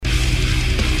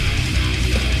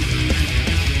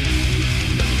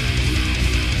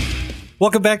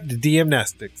Welcome back to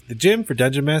DMnastics, the gym for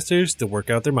dungeon masters to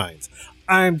work out their minds.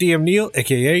 I'm DM Neil,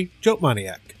 aka Joke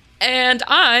Maniac. And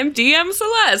I'm DM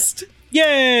Celeste.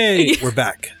 Yay! We're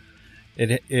back.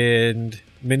 And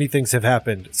many things have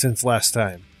happened since last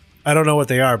time. I don't know what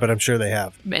they are, but I'm sure they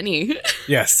have. Many.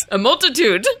 Yes. A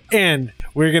multitude. And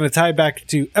we're going to tie back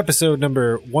to episode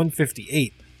number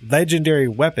 158, Legendary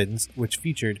Weapons, which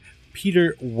featured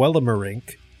Peter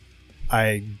Wellemerink.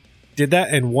 I did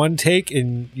that in one take,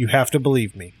 and you have to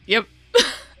believe me. Yep.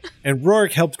 And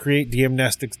Rourke helped create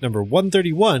DMnastics number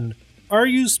 131, Are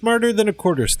You Smarter Than a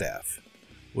Quarterstaff?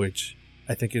 Which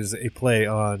I think is a play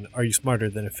on Are You Smarter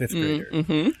Than a Fifth Grader?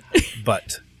 Mm-hmm.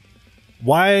 But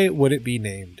why would it be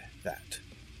named that?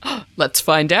 Let's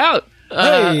find out.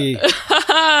 Hey! Isn't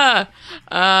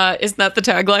that the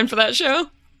tagline for that show?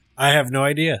 I have no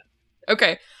idea.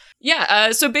 Okay.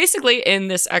 Yeah, so basically in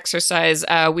this exercise,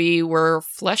 we were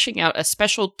fleshing out a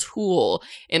special tool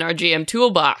in our GM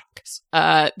toolbox,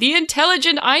 the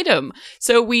intelligent item.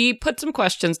 So we put some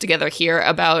questions together here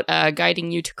about guiding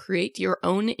you to create your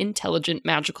own intelligent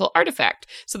magical artifact.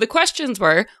 So the questions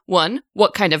were, 1,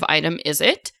 what kind of item is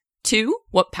it? 2,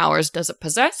 what powers does it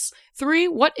possess? 3,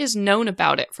 what is known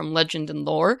about it from legend and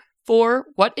lore? 4,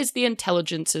 what is the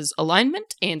intelligence's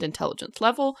alignment and intelligence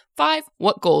level? 5,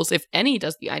 what goals, if any,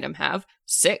 does the item have?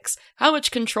 6, how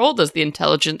much control does the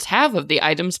intelligence have of the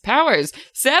item's powers?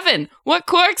 7, what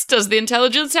quirks does the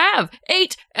intelligence have?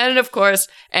 8, and of course,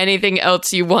 anything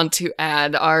else you want to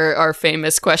add, our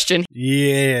famous question.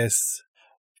 Yes.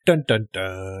 Dun dun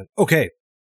dun. Okay,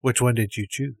 which one did you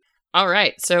choose? All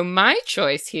right, so my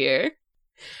choice here.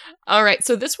 All right,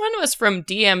 so this one was from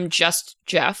DM Just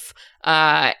Jeff,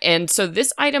 and so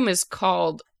this item is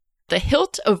called the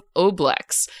Hilt of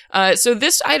Oblex. So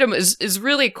this item is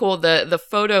really cool. The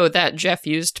photo that Jeff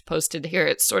used posted here,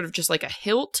 it's sort of just like a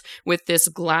hilt with this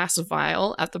glass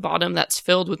vial at the bottom that's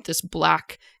filled with this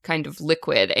black kind of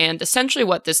liquid. And essentially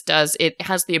what this does, it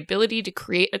has the ability to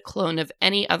create a clone of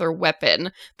any other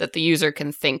weapon that the user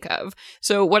can think of.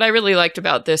 So what I really liked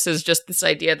about this is just this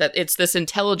idea that it's this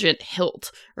intelligent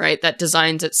hilt, right, that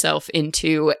designs itself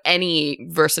into any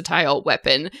versatile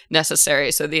weapon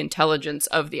necessary. So the intelligence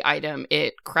of the item,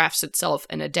 it crafts itself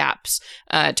and adapts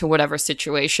to whatever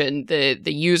situation the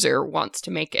user wants to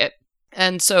make it.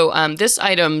 And so this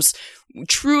item's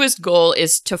truest goal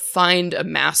is to find a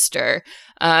master.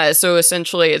 So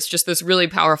essentially, it's just this really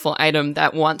powerful item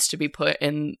that wants to be put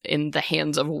in the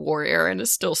hands of a warrior and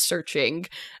is still searching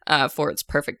for its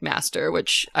perfect master,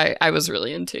 which I was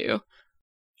really into.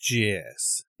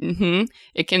 Yes. Mm-hmm.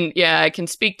 It can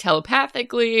speak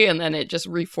telepathically, and then it just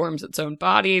reforms its own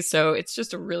body. So it's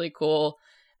just a really cool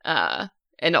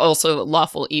and also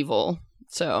lawful evil.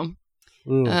 So.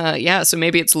 So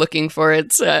maybe it's looking for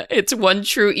its one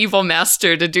true evil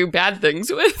master to do bad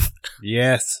things with.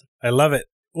 Yes, I love it.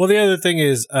 Well, the other thing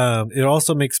is, it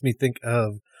also makes me think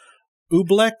of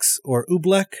Ublex or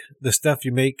Ublek, the stuff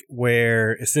you make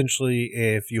where essentially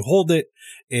if you hold it,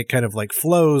 it kind of like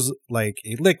flows like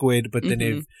a liquid, but then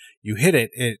if you hit it,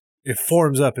 it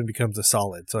forms up and becomes a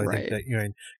solid. So I think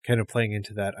that, kind of playing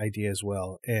into that idea as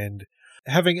well. And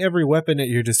having every weapon at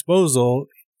your disposal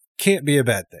can't be a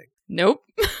bad thing. Nope.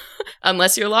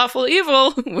 Unless you're lawful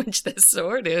evil, which this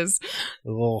sword is.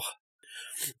 Oh.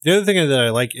 The other thing that I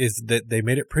like is that they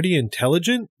made it pretty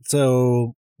intelligent.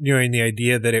 So, in the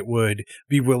idea that it would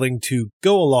be willing to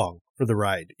go along for the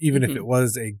ride, even if it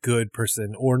was a good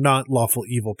person or not lawful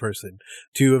evil person,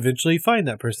 to eventually find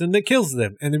that person that kills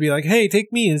them and then be like, hey,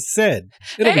 take me instead.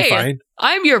 It'll be fine.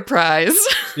 I'm your prize.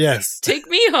 Yes. Take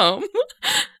me home.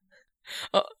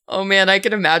 Oh man, I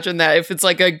can imagine that if it's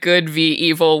like a good v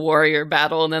evil warrior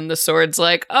battle and then the sword's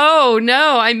like, oh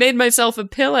no, I made myself a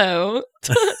pillow.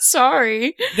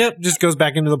 Sorry. Yep, just goes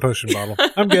back into the potion bottle.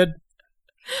 I'm good.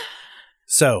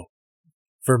 So,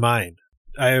 for mine,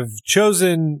 I have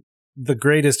chosen the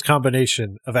greatest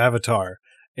combination of avatar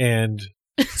and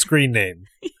screen name.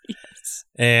 Yes.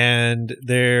 And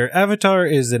their avatar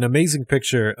is an amazing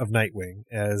picture of Nightwing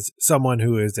as someone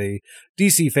who is a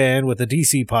DC fan with a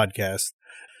DC podcast.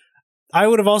 I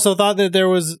would have also thought that there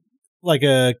was like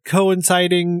a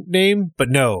coinciding name, but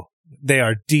no, they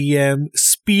are DM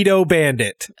Speedo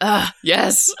Bandit.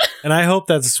 Yes. And I hope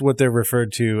that's what they're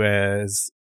referred to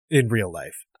as in real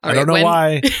life. I don't know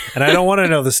why, and I don't want to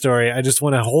know the story. I just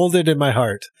want to hold it in my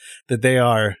heart that they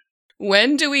are.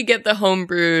 When do we get the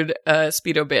homebrewed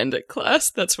Speedo Bandit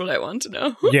class? That's what I want to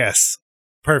know. Yes.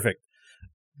 Perfect.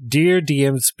 Dear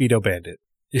DM Speedo Bandit,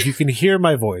 if you can hear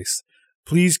my voice,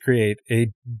 please create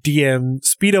a DM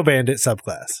Speedo Bandit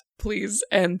subclass. Please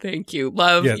and thank you.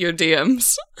 Love your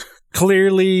DMs.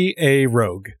 Clearly a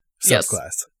rogue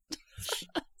subclass.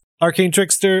 Yes. Arcane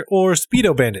Trickster, or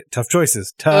Speedo Bandit. Tough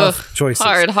choices. Tough choices.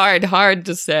 Hard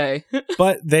to say.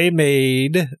 But they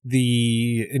made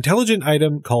the intelligent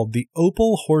item called the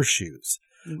Opal Horseshoes,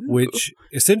 which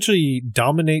essentially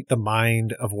dominate the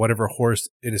mind of whatever horse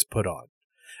it is put on.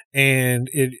 And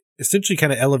it essentially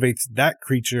kind of elevates that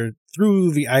creature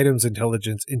through the item's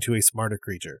intelligence into a smarter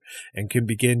creature and can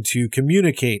begin to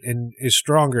communicate and is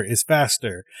stronger, is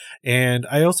faster. And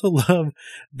I also love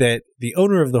that the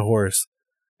owner of the horse,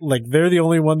 like, they're the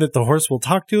only one that the horse will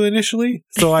talk to initially.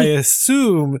 So I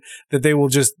assume that they will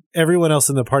everyone else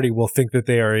in the party will think that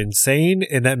they are insane.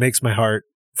 And that makes my heart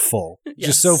full. Yes.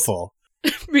 Just so full.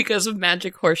 Because of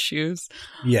magic horseshoes.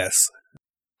 Yes.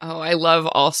 Oh, I love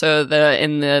also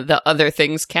in the other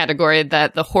things category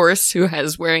that the horse who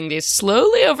has wearing these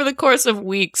slowly over the course of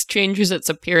weeks changes its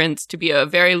appearance to be a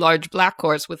very large black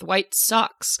horse with white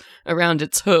socks around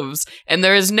its hooves. And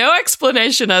there is no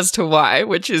explanation as to why,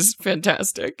 which is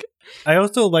fantastic. I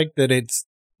also like that it's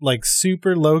like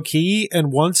super low key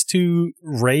and wants to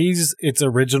raise its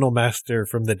original master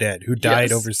from the dead who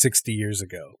died over 60 years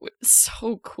ago.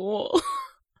 So cool.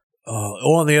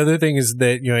 And the other thing is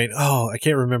that, I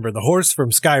can't remember, the horse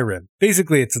from Skyrim.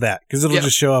 Basically, it's that, because it'll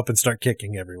just show up and start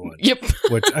kicking everyone. Yep.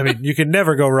 Which, I mean, you can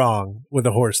never go wrong with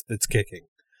a horse that's kicking.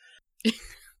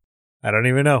 I don't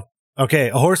even know. Okay,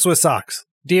 a horse with socks.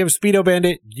 DM Speedo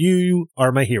Bandit, you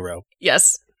are my hero.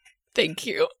 Yes. Thank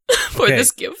you for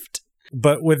this gift.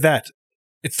 But with that,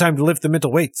 it's time to lift the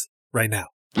mental weights right now.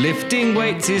 Lifting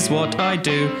weights is what I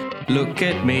do. Look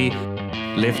at me.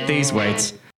 Lift these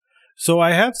weights. So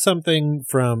I have something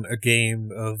from a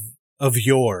game of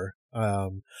yore.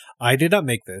 I did not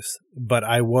make this, but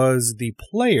I was the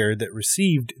player that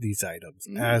received these items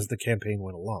as the campaign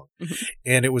went along.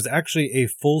 And it was actually a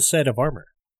full set of armor.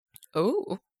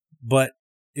 Oh. But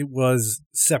it was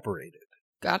separated.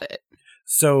 Got it.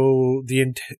 So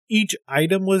each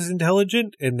item was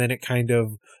intelligent, and then it kind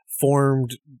of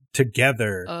formed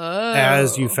together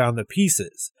as you found the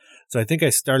pieces. So I think I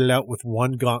started out with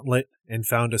one gauntlet and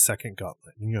found a second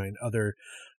gauntlet. And other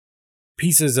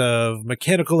pieces of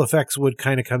mechanical effects would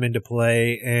kind of come into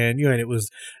play. And, and it was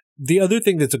the other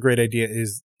thing that's a great idea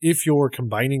is if you're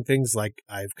combining things like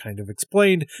I've kind of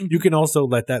explained, you can also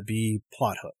let that be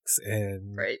plot hooks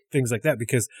and things like that.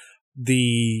 Because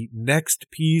the next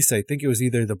piece, I think it was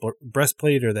either the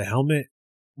breastplate or the helmet,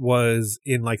 was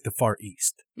in like the Far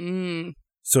East.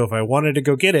 So if I wanted to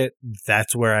go get it,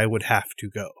 that's where I would have to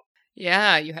go.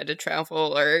 Yeah, you had to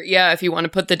travel, or if you want to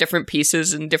put the different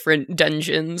pieces in different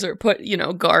dungeons or put,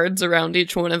 guards around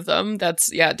each one of them, that's,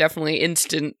 definitely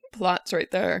instant plots right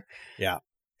there. Yeah.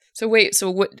 So wait,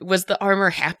 what was the armor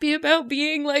happy about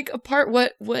being like a part?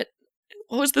 What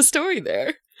was the story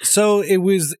there? So it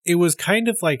was kind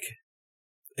of like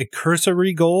a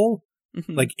cursory goal.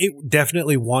 Like it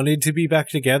definitely wanted to be back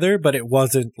together, but it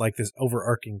wasn't like this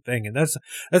overarching thing. And that's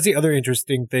the other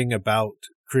interesting thing about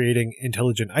creating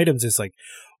intelligent items is like,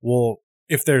 well,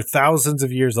 if they're thousands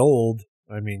of years old,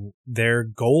 I mean, their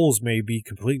goals may be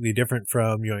completely different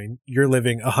from, you're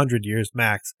living 100 years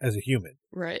max as a human.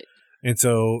 Right. And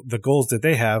so the goals that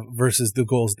they have versus the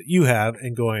goals that you have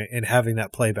and going and having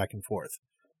that play back and forth.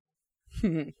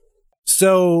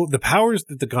 So the powers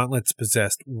that the gauntlets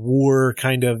possessed were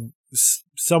kind of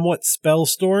somewhat spell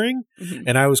storing,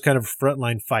 and I was kind of a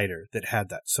frontline fighter that had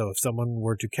that. So if someone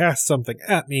were to cast something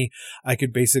at me, I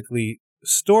could basically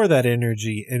store that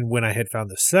energy, and when I had found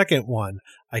the second one,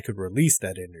 I could release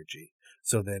that energy.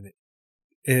 So then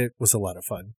it was a lot of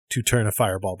fun to turn a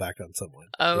fireball back on someone.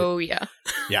 Oh, yeah.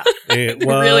 Yeah. It was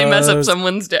really mess up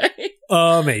someone's day.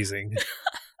 Amazing.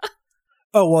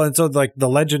 Oh, well, and so like the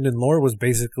legend and lore was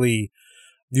basically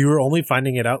you were only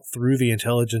finding it out through the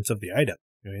intelligence of the item.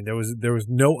 I mean, there was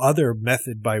no other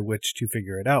method by which to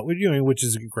figure it out, which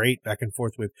is great back and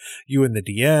forth with you and the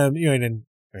DM.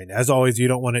 And as always, you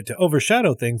don't want it to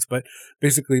overshadow things, but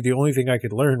basically the only thing I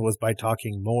could learn was by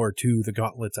talking more to the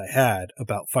gauntlets I had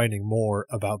about finding more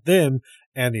about them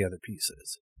and the other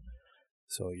pieces.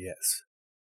 So yes,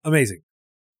 amazing.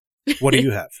 What do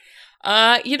you have?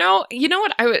 You know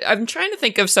what? I'm trying to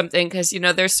think of something because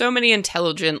there's so many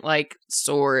intelligent like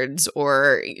swords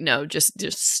or just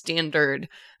standard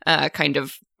kind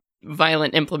of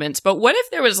violent implements. But what if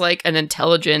there was like an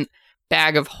intelligent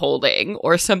bag of holding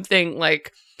or something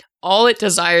like all it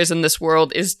desires in this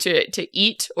world is to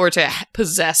eat or to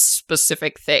possess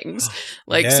specific things.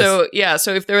 Like yes.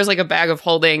 So if there was like a bag of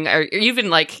holding or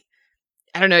even like,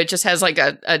 I don't know, it just has like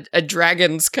a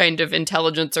dragon's kind of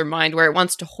intelligence or mind where it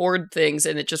wants to hoard things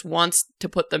and it just wants to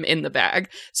put them in the bag.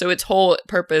 So its whole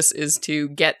purpose is to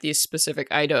get these specific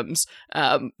items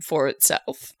for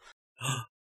itself.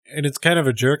 and it's kind of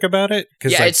a jerk about it.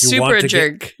 Yeah, like, it's super a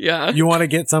jerk. Yeah. You want to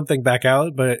get something back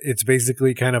out, but it's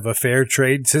basically kind of a fair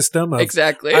trade system.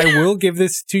 Exactly. I will give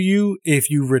this to you if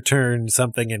you return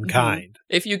something in kind.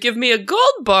 If you give me a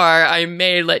gold bar, I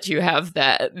may let you have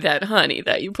that honey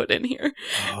that you put in here.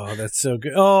 Oh, that's so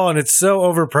good. Oh, and it's so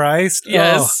overpriced.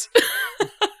 Yes.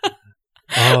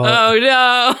 Oh,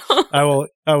 no.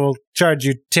 I will charge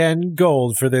you 10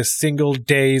 gold for this single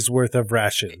day's worth of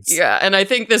rations. Yeah, and I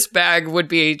think this bag would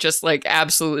be just like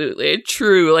absolutely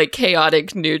true, like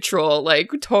chaotic neutral,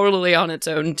 like totally on its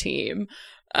own team.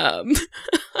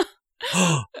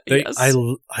 Yes.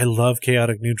 I love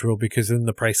chaotic neutral because then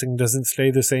the pricing doesn't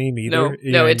stay the same either.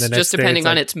 No, it's just depending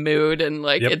on its mood and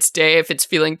like its day, if it's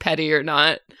feeling petty or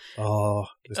not. Oh,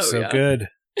 it's good.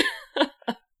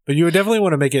 But you would definitely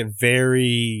want to make it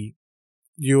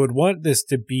you would want this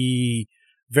to be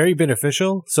very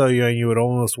beneficial. So you would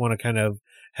almost want to kind of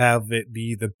have it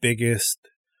be the biggest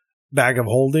bag of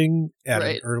holding at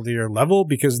an earlier level,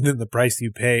 because then the price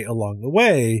you pay along the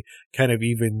way kind of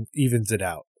evens it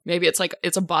out. Maybe it's like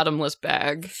it's a bottomless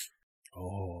bag.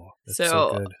 Oh, that's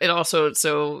so good. It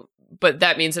also but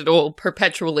that means it will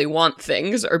perpetually want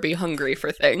things or be hungry for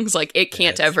things. Like it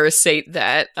can't ever sate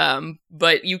that.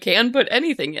 But you can put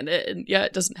anything in it, and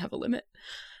it doesn't have a limit.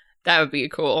 That would be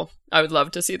cool. I would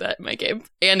love to see that in my game,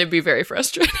 and it'd be very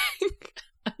frustrating.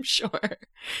 I'm sure.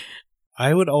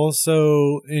 I would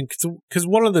also, because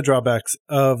one of the drawbacks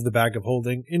of the bag of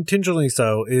holding, intentionally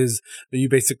so, is that you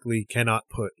basically cannot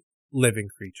put living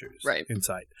creatures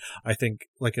inside. I think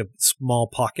like a small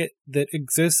pocket that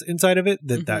exists inside of it,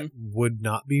 that would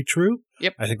not be true.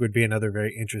 Yep. I think would be another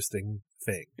very interesting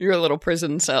thing. Your little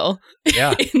prison cell.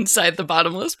 Yeah. Inside the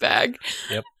bottomless bag.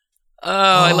 Yep. Oh,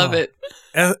 I love it.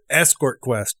 Escort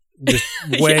quest. Just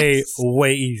way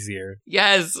easier.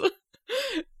 Yes.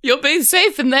 You'll be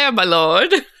safe in there, my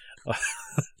lord.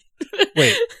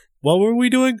 Wait, what were we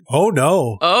doing? Oh,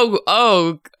 no.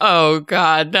 Oh,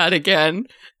 God, not again.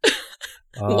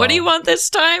 What do you want this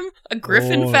time? A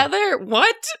griffin feather?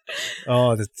 What?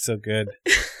 Oh, that's so good.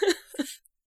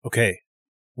 Okay.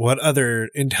 What other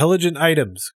intelligent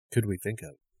items could we think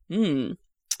of?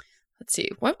 Let's see.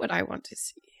 What would I want to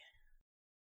see?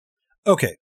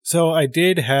 Okay. So I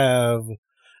did have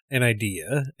an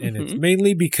idea, and it's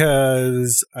mainly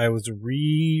because I was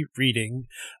rereading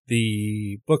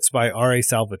the books by R.A.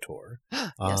 Salvatore.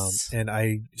 Yes. And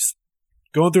I just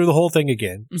going through the whole thing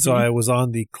again. So I was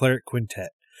on the Cleric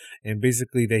Quintet, and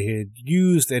basically they had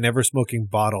used an ever-smoking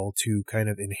bottle to kind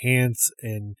of enhance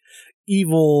an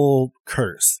evil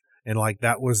curse. And like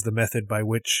that was the method by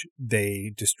which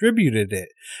they distributed it.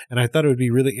 And I thought it would be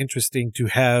really interesting to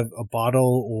have a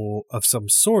bottle of some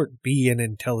sort be an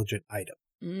intelligent item.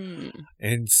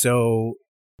 And so,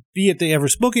 be it the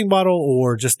ever-smoking bottle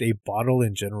or just a bottle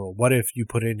in general, what if you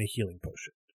put in a healing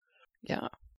potion? Yeah.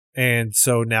 And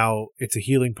so now it's a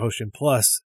healing potion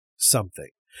plus something.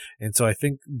 And so I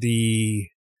think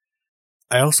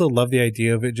I also love the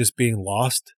idea of it just being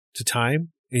lost to time,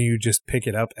 and you just pick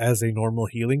it up as a normal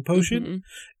healing potion,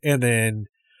 and then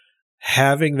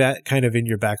having that kind of in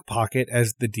your back pocket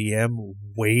as the DM,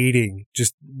 waiting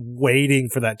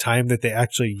for that time that they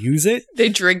actually use it. They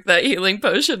drink that healing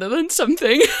potion and then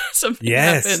something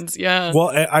happens. Yeah. Well,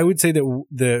 I would say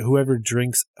that whoever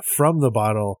drinks from the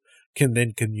bottle can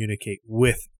then communicate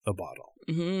with the bottle.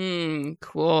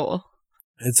 Cool.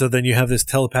 And so then you have this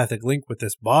telepathic link with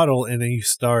this bottle, and then you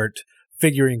start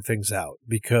figuring things out,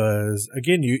 because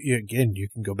again you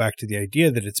can go back to the idea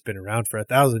that it's been around for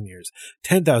 1,000 years,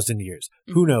 10,000 years,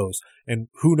 who knows, and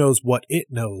who knows what it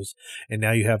knows, and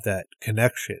now you have that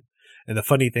connection. And the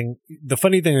funny thing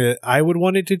that I would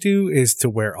want it to do is to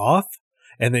wear off,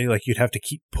 and then like you'd have to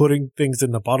keep putting things in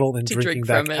the bottle and drinking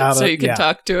back from it out so you can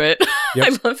talk to it. Yep.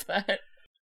 I love that.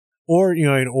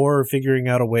 Or figuring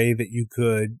out a way that you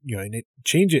could,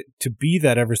 change it to be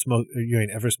that ever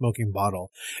smoking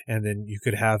bottle, and then you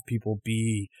could have people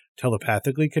be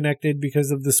telepathically connected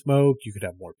because of the smoke. You could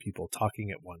have more people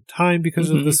talking at one time because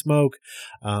of the smoke.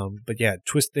 But yeah,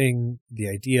 twisting the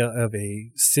idea of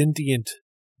a sentient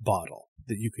bottle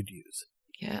that you could use.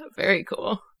 Yeah, very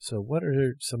cool. So, what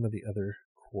are some of the other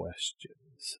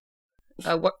questions?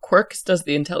 What quirks does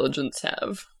the intelligence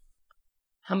have?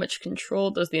 How much control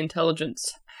does the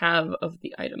intelligence have of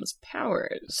the item's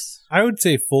powers? I would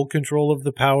say full control of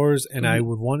the powers, and I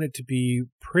would want it to be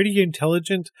pretty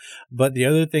intelligent. But the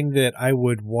other thing that I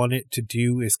would want it to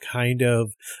do is kind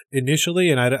of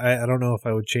initially, and I don't know if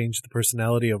I would change the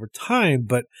personality over time,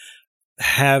 but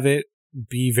have it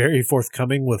be very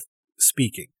forthcoming with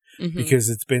speaking. Because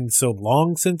it's been so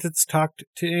long since it's talked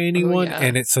to anyone,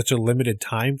 and it's such a limited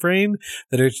time frame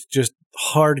that it's just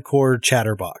hardcore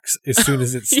chatterbox as soon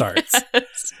as it starts.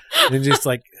 Yes. And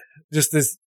just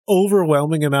this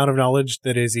overwhelming amount of knowledge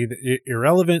that is either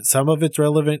irrelevant, some of it's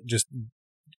relevant, just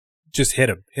hit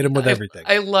him with everything.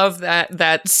 I love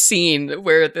that scene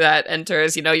where that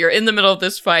enters. You're in the middle of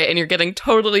this fight and you're getting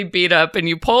totally beat up, and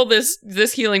you pull this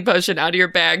healing potion out of your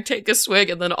bag, take a swig,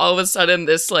 and then all of a sudden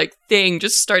this like thing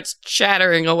just starts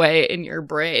chattering away in your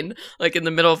brain, like in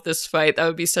the middle of this fight. That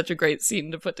would be such a great scene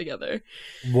to put together.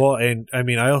 Well, and I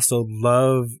mean, I also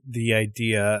love the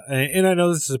idea, and I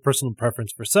know this is a personal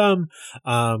preference for some.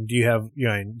 Do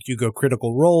you go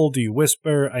critical role? Do you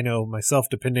whisper? I know myself,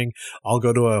 depending, I'll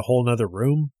go to a whole nother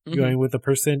room going with the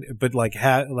person, but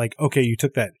okay, you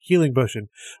took that healing potion,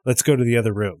 let's go to the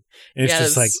other room. And it's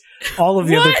just like all of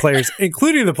the other players,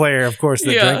 including the player, of course,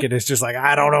 that drank it, is just like,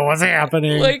 I don't know what's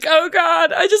happening. Like, oh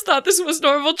god, I just thought this was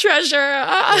normal treasure.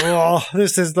 Oh,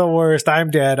 this is the worst. I'm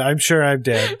dead. I'm sure I'm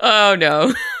dead. Oh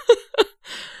no.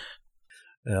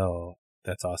 Oh,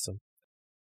 that's awesome.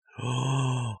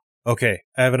 Okay,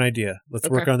 I have an idea. Let's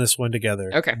work on this one together.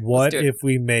 Okay. What if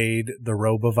we made the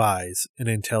Robe of Eyes an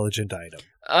intelligent item?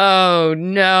 Oh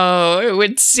no, it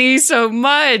would see so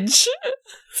much.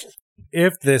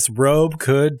 If this robe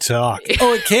could talk.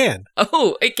 Oh, it can.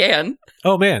 Oh, it can.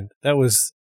 Oh man, that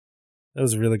was a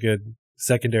really good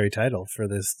secondary title for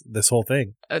this whole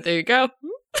thing. Oh, there you go.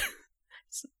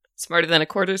 Smarter than a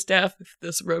quarterstaff if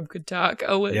this robe could talk.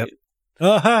 Oh wait. Yep.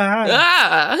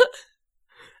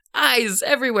 Eyes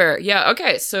everywhere. Yeah,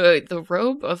 okay. So the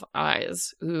Robe of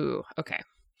Eyes. Ooh, okay.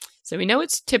 So we know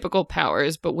it's typical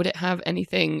powers, but would it have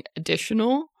anything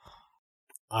additional?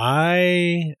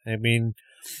 I mean,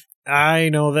 I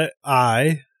know that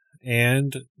I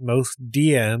and most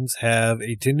DMs have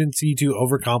a tendency to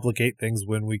overcomplicate things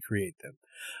when we create them.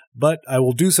 But I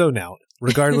will do so now,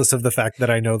 regardless of the fact that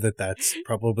I know that that's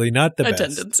probably not the best.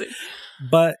 Tendency.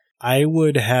 But I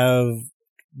would have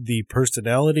the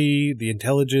personality, the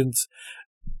intelligence,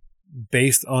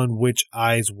 based on which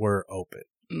eyes were open.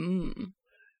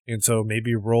 And so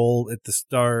maybe roll at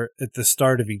the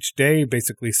start of each day,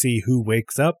 basically see who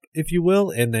wakes up, if you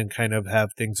will, and then kind of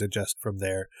have things adjust from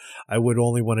there. I would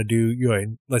only want to do,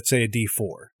 let's say a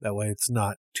D4. That way it's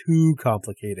not too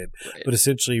complicated. Right. But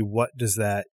essentially, what does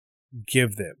that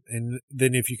give them? And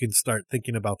then if you can start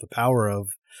thinking about the power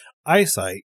of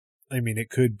eyesight, I mean, it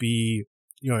could be,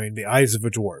 in the eyes of a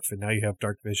dwarf, and now you have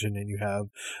dark vision and you have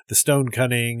the stone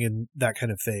cunning and that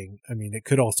kind of thing. I mean, it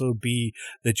could also be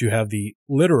that you have the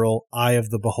literal eye of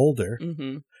the beholder,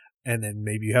 and then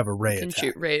maybe you have a ray attack.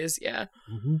 Shoot rays, yeah.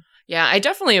 Yeah, I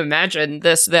definitely imagine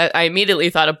this, that I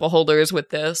immediately thought of beholders with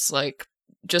this, like,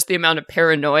 just the amount of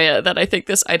paranoia that I think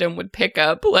this item would pick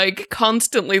up, like,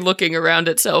 constantly looking around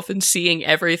itself and seeing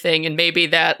everything, and maybe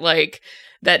that, like,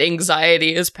 that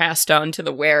anxiety is passed on to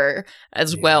the wearer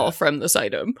as well from this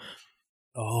item.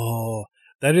 Oh,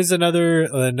 that is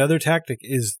another tactic,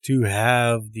 is to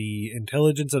have the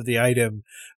intelligence of the item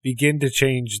begin to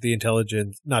change the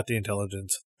intelligence, not the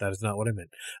intelligence, that is not what I meant.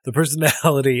 The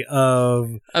personality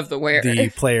of the wearer.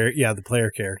 The player, the player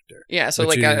character. Yeah, so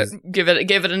like give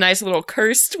it a nice little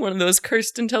cursed, one of those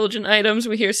cursed intelligent items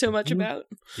we hear so much about.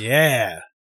 Yeah.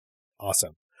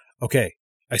 Awesome. Okay.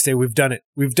 I say we've done it.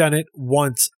 We've done it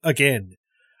once again.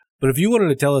 But if you wanted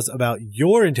to tell us about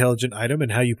your intelligent item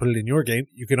and how you put it in your game,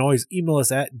 you can always email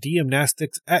us at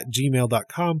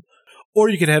dmnastics@gmail.com, or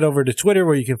you can head over to Twitter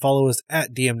where you can follow us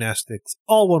at dmnastics,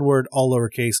 all one word, all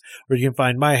lowercase, where you can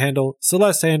find my handle,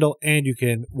 Celeste's handle, and you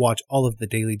can watch all of the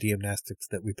daily DMnastics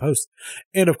that we post.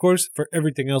 And of course, for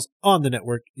everything else on the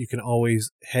network, you can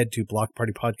always head to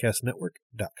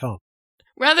blockpartypodcastnetwork.com.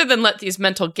 Rather than let these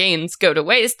mental gains go to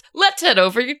waste, let's head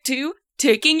over to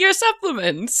Taking Your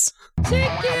Supplements.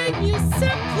 Taking Your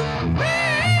Supplements!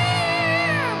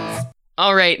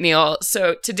 All right, Neil.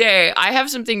 So today I have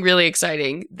something really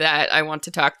exciting that I want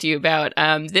to talk to you about.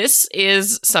 This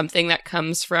is something that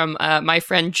comes from my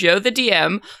friend Joe the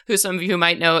DM, who some of you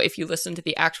might know if you listen to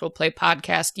the Actual Play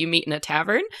podcast, You Meet in a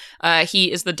Tavern.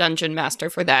 He is the dungeon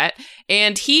master for that.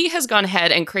 And he has gone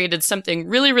ahead and created something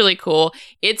really, really cool.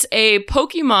 It's a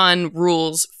Pokemon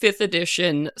Rules 5th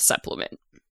edition supplement.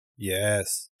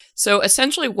 Yes. So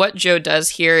essentially what Joe does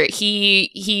here,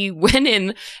 he went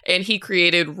in and he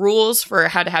created rules for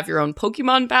how to have your own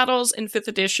Pokemon battles in 5th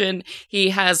edition. He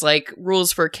has like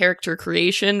rules for character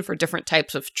creation for different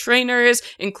types of trainers,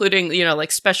 including,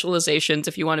 like specializations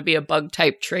if you want to be a bug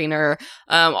type trainer,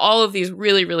 all of these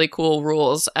really, really cool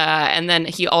rules. And then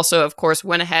he also, of course,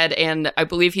 went ahead and I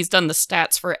believe he's done the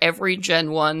stats for every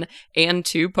Gen 1 and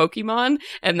 2 Pokemon,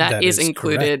 and that is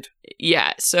included. Correct.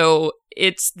 Yeah, so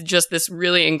it's just this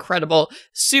really incredible,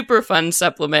 super fun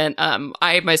supplement.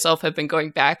 I myself have been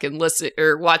going back and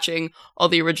watching all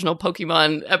the original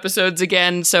Pokemon episodes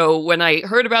again. So when I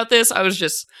heard about this, I was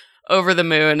just over the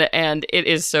moon, and it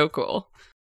is so cool.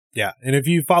 Yeah, and if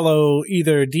you follow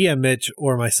either DM Mitch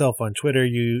or myself on Twitter,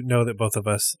 you know that both of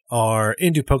us are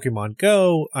into Pokemon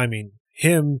Go. I mean,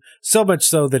 him so much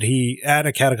so that at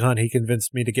a Catacon, he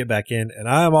convinced me to get back in, and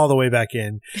I'm all the way back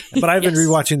in. But I've been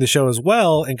rewatching the show as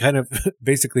well and kind of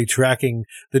basically tracking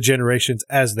the generations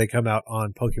as they come out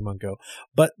on Pokemon Go.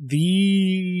 But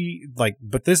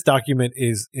this document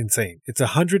is insane. It's a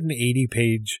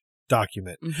 180-page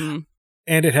document. Mm-hmm.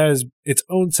 And it has its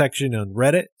own section on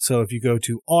Reddit. So if you go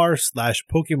to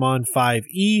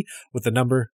r/Pokemon5e with the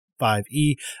number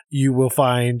 5e, you will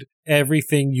find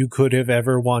everything you could have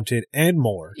ever wanted and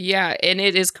more. Yeah, and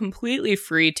it is completely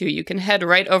free too. You can head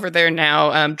right over there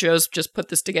now. Joe's just put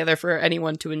this together for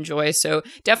anyone to enjoy. So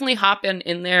definitely hop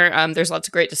in there. There's lots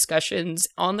of great discussions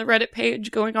on the Reddit page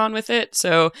going on with it.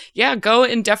 So yeah, go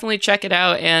and definitely check it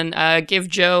out and give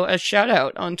Joe a shout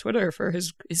out on Twitter for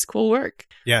his cool work.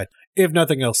 Yeah. If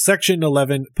nothing else, Section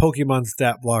 11, Pokemon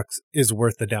Stat Blocks, is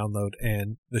worth the download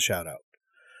and the shout out.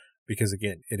 Because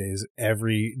again, it is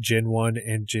every Gen 1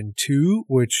 and Gen 2,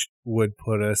 which would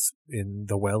put us in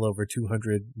the well over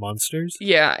 200 monsters.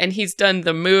 Yeah, and he's done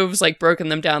the moves, like broken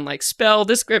them down like spell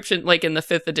description, like in the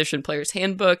 5th edition player's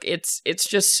handbook. It's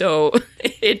just so,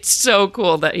 it's so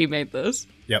cool that he made this.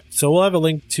 Yep. So we'll have a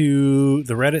link to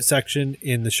the Reddit section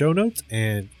in the show notes.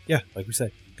 And yeah, like we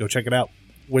said, go check it out.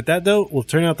 With that, though, we'll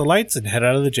turn out the lights and head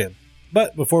out of the gym.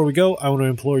 But before we go, I want to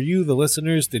implore you, the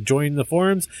listeners, to join the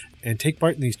forums and take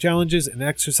part in these challenges and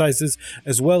exercises,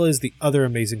 as well as the other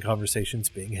amazing conversations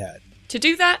being had. To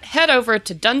do that, head over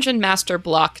to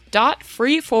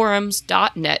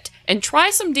dungeonmasterblock.freeforums.net and try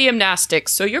some DMnastics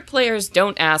so your players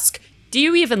don't ask, do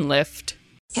you even lift?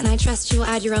 Can I trust you will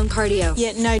add your own cardio?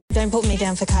 Yeah, no, don't put me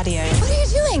down for cardio. What are you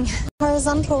doing?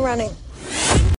 Horizontal running.